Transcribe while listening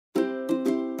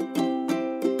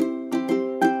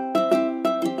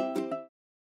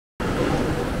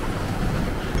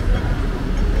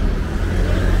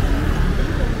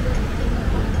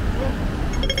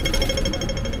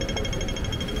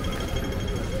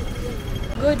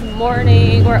Good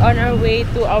morning. We're on our way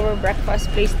to our breakfast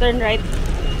place. Turn right.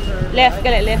 Left.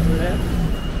 Left.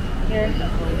 Here.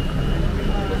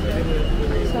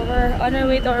 So we're on our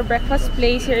way to our breakfast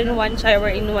place here in Wan Chai.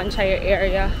 We're in Wan Chai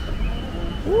area.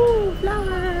 Woo!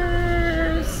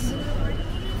 Flowers!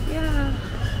 Yeah.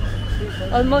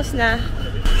 Almost na.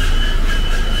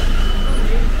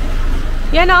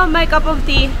 Yan na, my cup of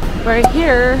tea. We're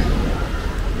here.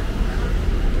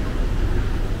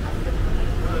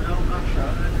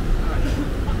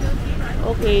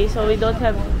 Okay, so we don't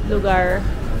have lugar.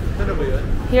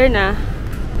 Here na.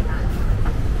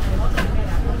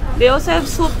 They also have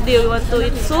soup. Do you want to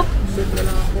eat soup?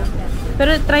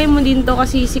 Pero try mo din to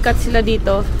kasi sikat sila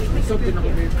dito.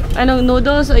 Anong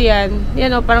noodles? O yan.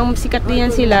 Yan o, parang sikat din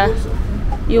yan sila.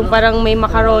 Yung parang may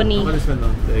macaroni.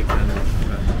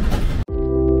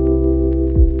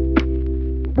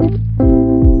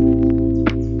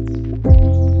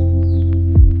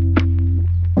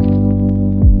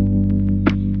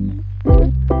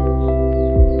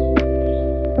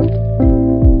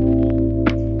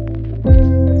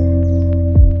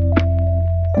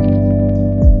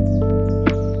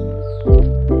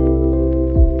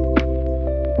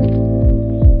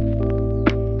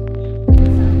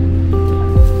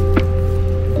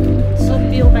 Soup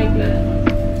yung kaibigan.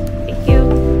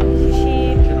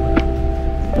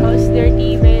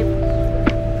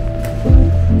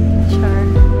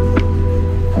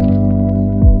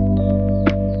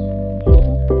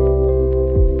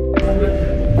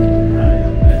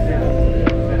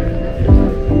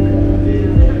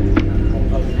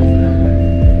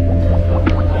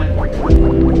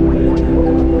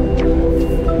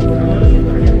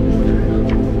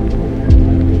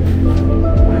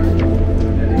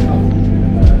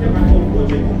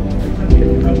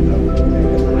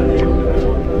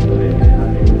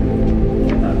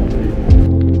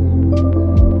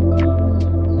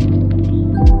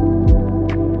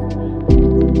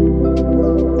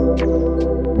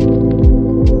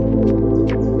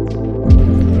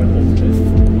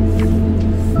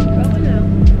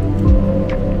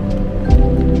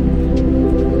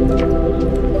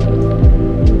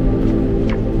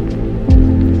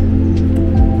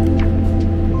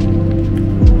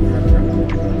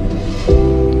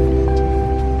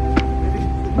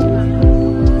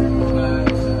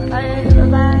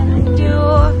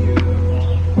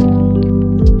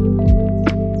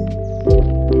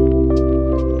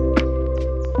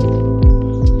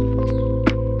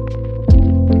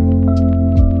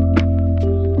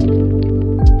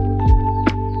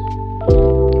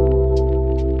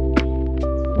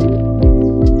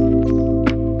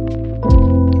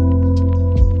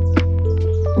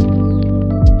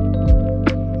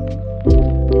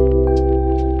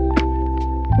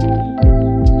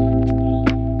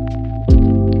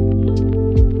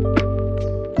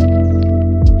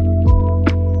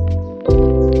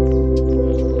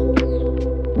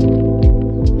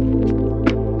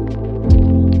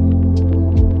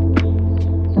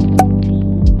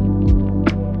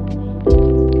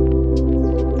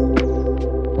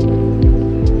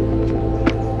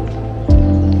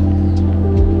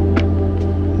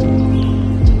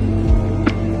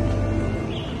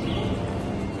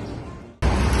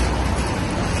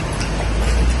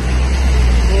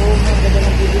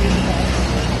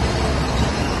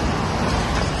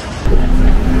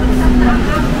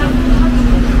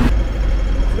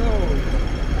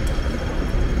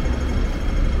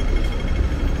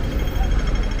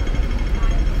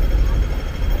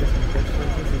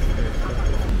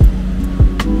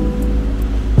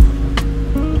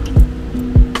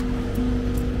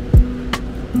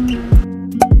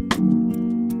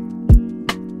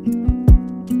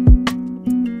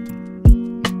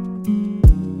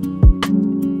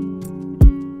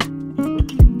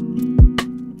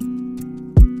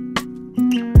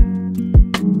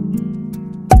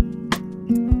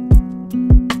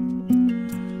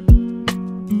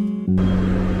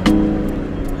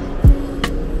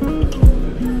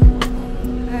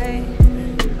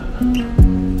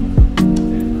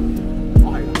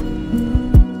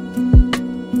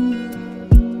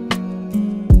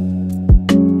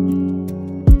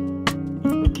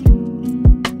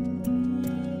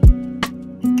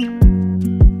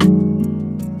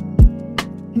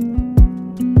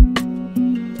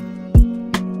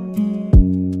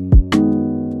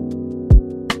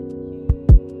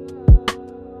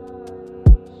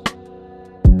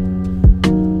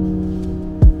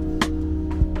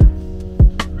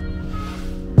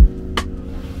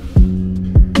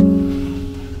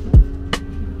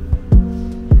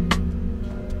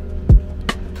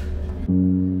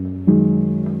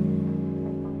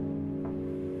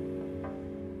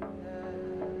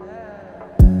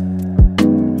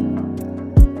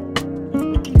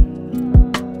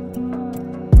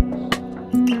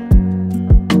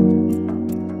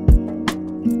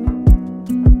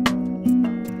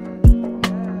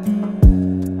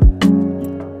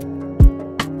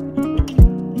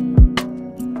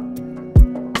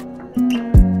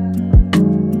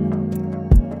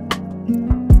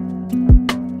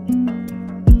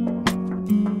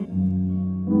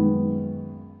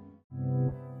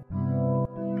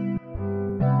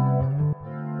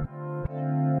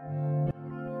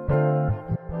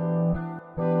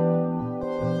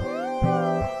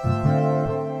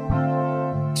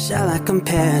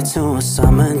 compared to a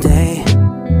summer day.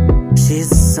 She's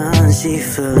the sun, she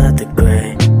fill up the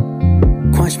gray.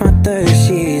 Quench my thirst,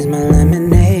 she's my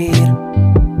lemonade.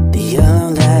 The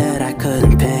yellow that I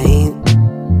couldn't paint.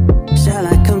 Shall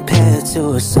I compare to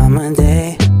a summer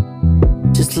day?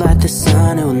 Just like the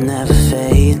sun, it will never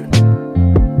fade.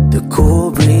 The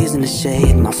cool breeze in the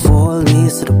shade, my four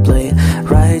leaves to the blade,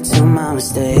 right to my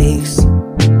mistakes.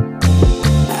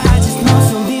 I just know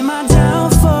she'll be my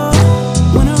downfall.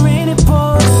 When the rain it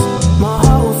pours, my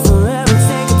heart will forever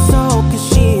take a toll. Cause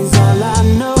she's all I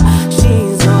know,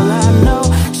 she's all I know,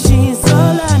 she's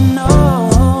all I know.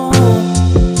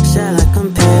 Shall I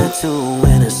compare to a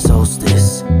winter solstice?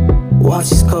 While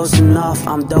she's coasting off,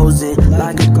 I'm dozing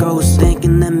like a ghost,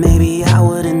 thinking that maybe I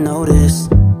wouldn't notice.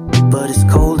 But it's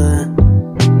colder,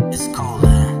 it's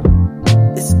colder,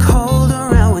 it's cold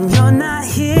around when you're not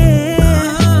here.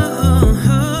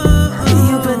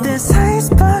 You put this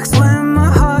icebox where my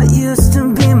heart used to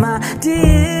be, my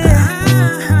dear.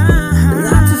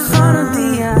 Not too fond of the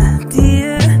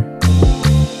idea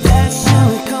that she'll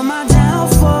become my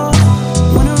downfall.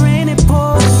 When the rain it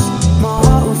pours, my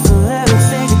heart will forever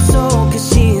take a toll. Cause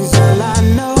she's all I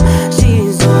know,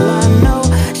 she's all I know,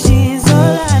 she's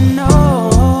all I know.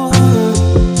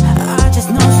 I just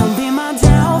know she'll be my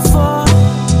downfall.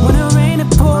 When the rain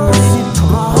it pours,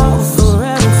 my heart will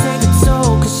forever take a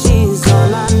toll. Cause she's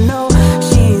all I know,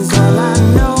 she's all I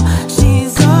know,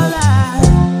 she's all I.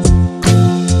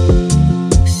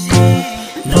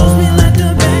 She knows me like the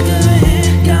back of her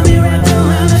hand. Got me wrapped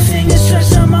around her fingers,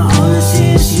 stretched on my arm and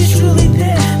she's truly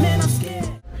there. Man, I'm scared.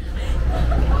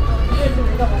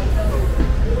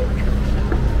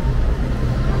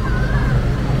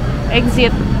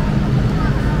 Exit.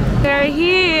 We're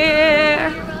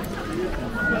here.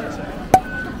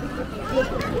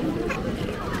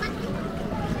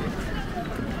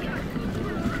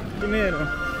 Sino?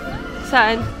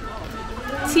 Saan?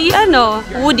 Si ano?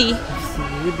 Woody. Si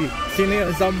Woody. Sino yan?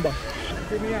 Zamba.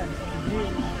 Sino yan?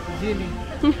 Genie.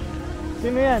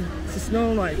 Sino yan? Si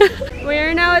Snow White.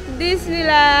 We're now at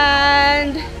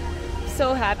Disneyland.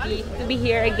 So happy to be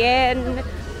here again.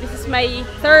 This is my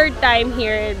third time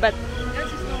here, but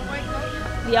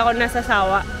di ako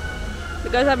nasasawa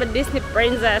because I'm a Disney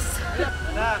princess.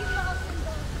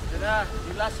 Dada,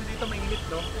 yung last na dito mainit,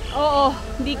 no? Oo,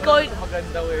 di ko...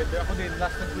 Maganda weather. Ako din,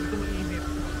 last na dito mainit.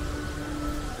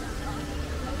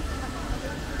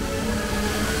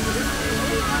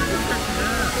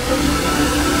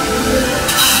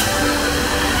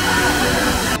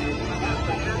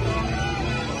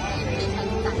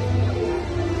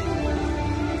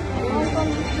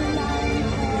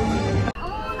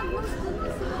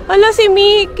 Hala si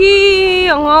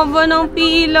Mickey! Ang haba ng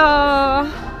pila.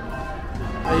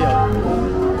 Ayaw.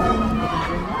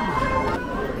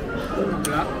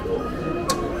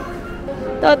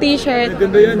 Ito, t-shirt.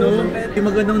 Maganda yan, no? Hindi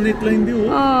magandang neckline di, oh.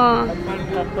 Ah. Parang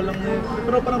top pa lang na.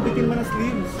 Pero parang bitin mo na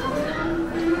sleeves.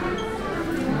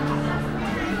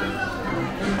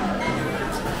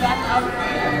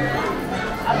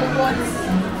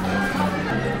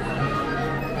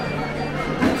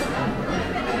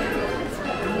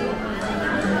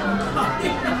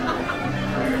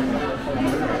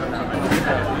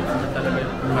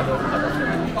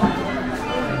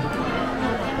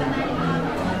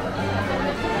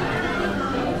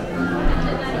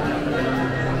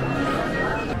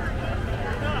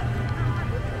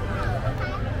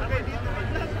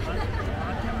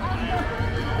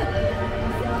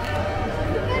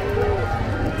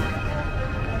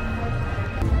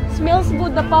 Smells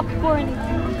good, the popcorn.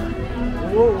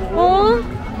 Whoa, Oh?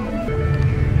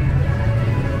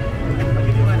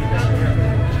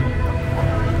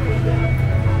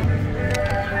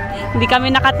 Hindi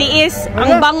kami nakatiis.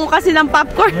 Ang bango kasi ng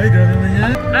popcorn. ay, grabe naman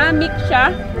yan. Ah, mix siya?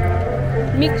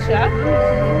 Mix siya?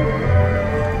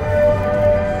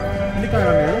 Hindi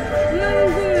caramel?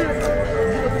 Hindi.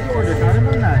 Hindi ko order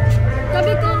caramel na.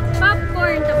 Sabi ko,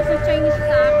 popcorn. Tapos yung Chinese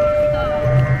sa akin. Ito.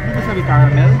 Hindi ko sabi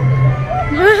caramel?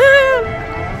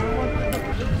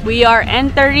 We are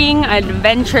entering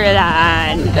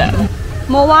Adventureland.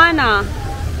 Moana.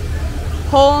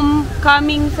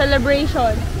 Homecoming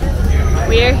celebration.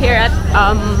 We're here at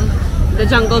the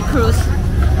Jungle Cruise.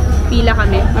 Pila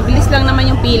kami. Mabilis lang naman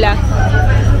yung pila.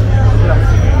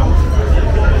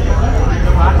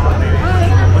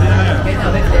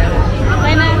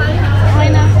 Okay na. Okay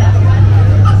na.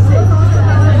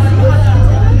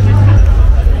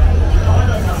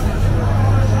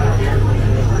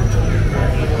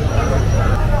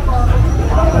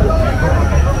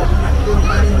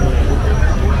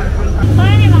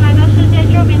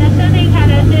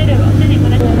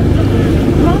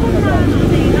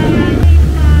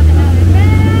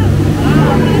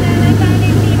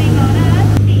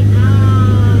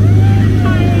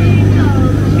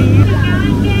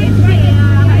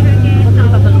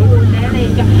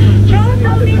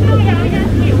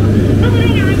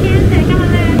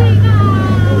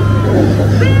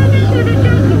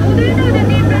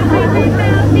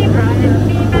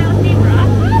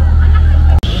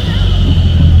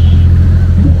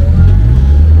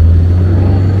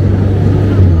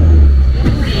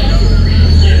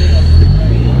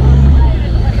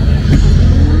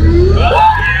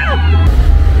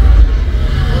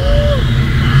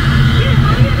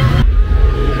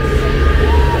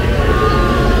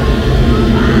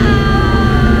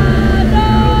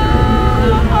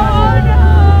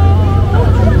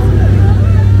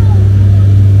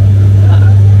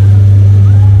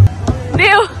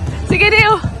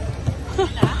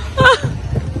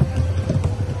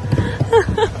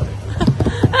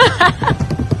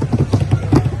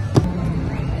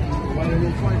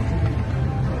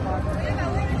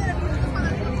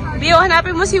 Bio,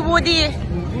 hanapin mo si Woody.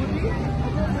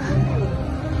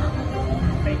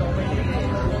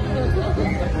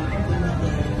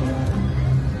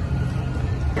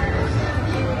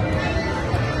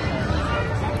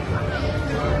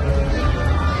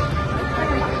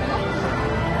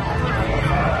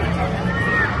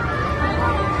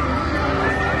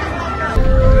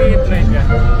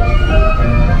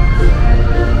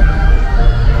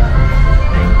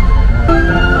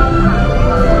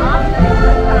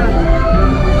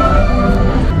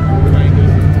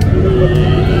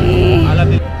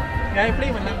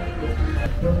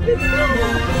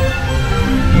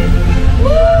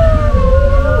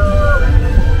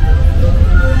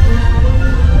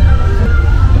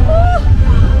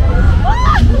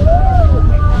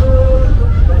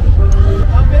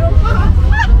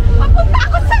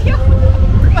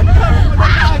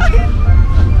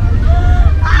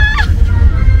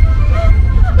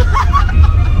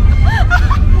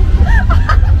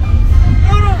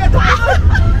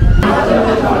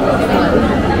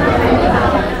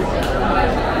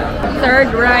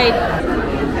 Third ride.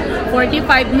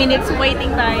 45 minutes waiting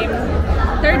time.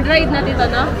 Third ride na dito,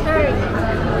 no? Third.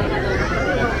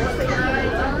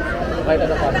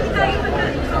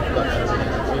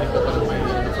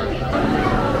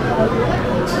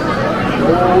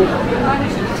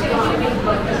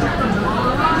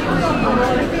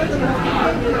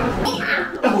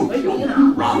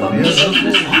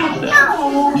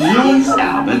 Yes,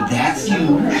 Albert, that's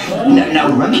you. Now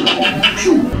run.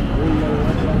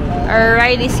 Our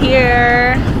ride is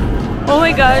here. Oh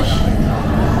my gosh.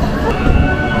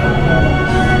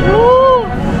 Woo!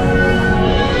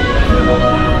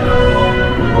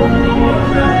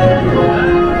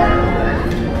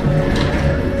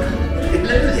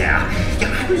 Hello there.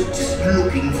 I was just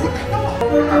looking for.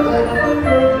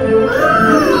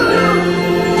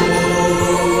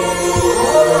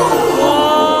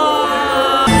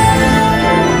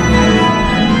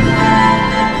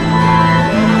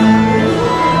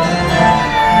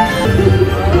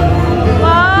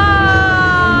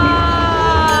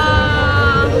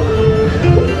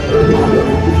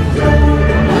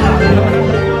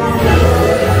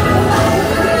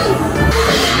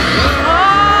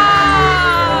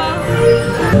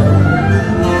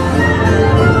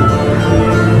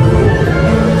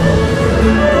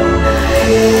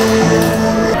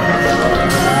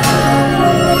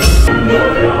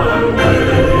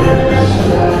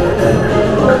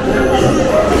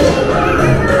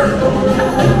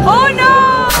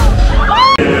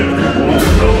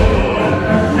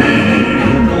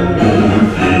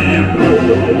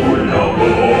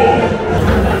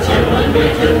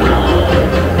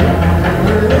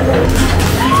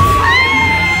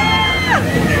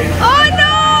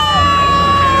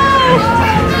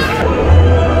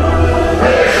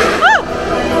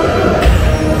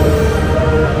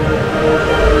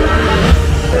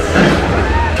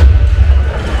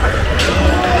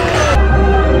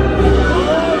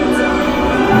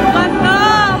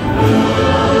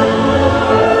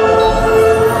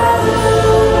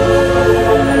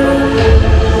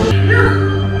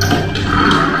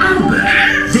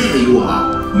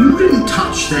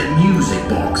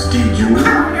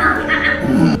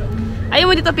 Ayaw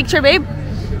mo dito picture, babe?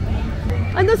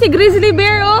 Ano si Grizzly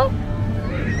Bear, oh?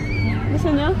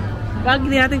 Gusto niya? Wag,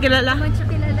 hindi natin kilala. Ba't siya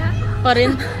kilala? Pa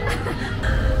rin.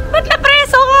 Ba't na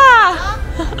preso ka?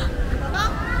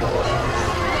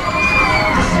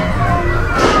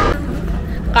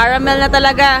 Caramel na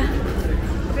talaga.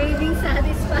 Craving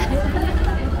satisfied.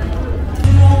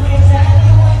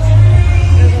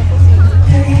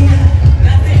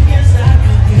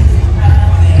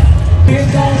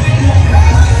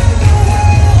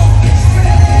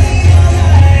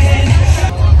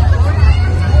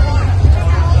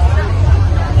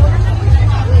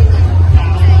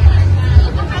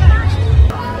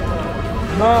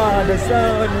 Ma, the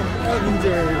sound of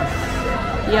Avengers.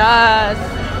 Yes.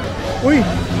 Uy!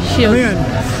 Shield. Ano yan?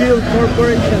 Shield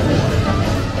Corporation.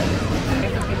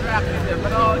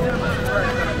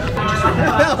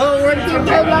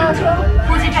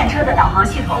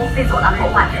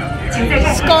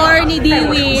 Score ni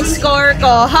Dewey. Score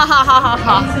ko. Ha ha ha ha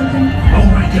ha.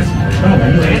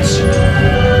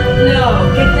 No,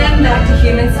 get them back to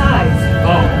human size.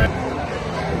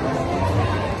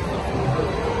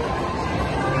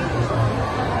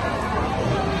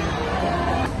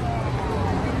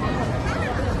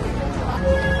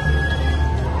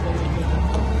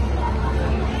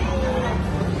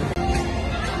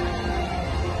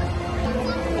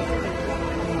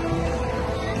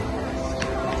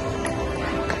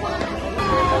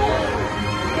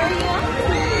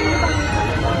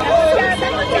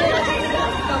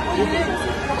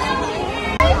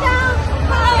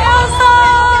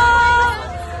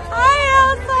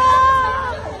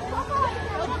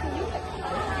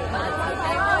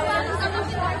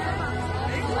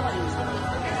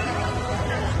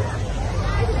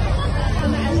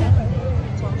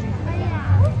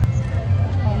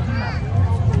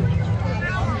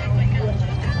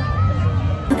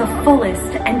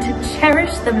 fullest and to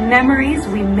cherish the memories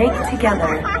we make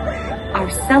together. Our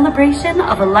celebration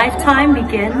of a lifetime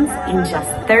begins in just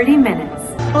 30 minutes.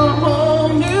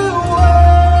 Yung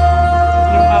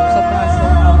up sa taas.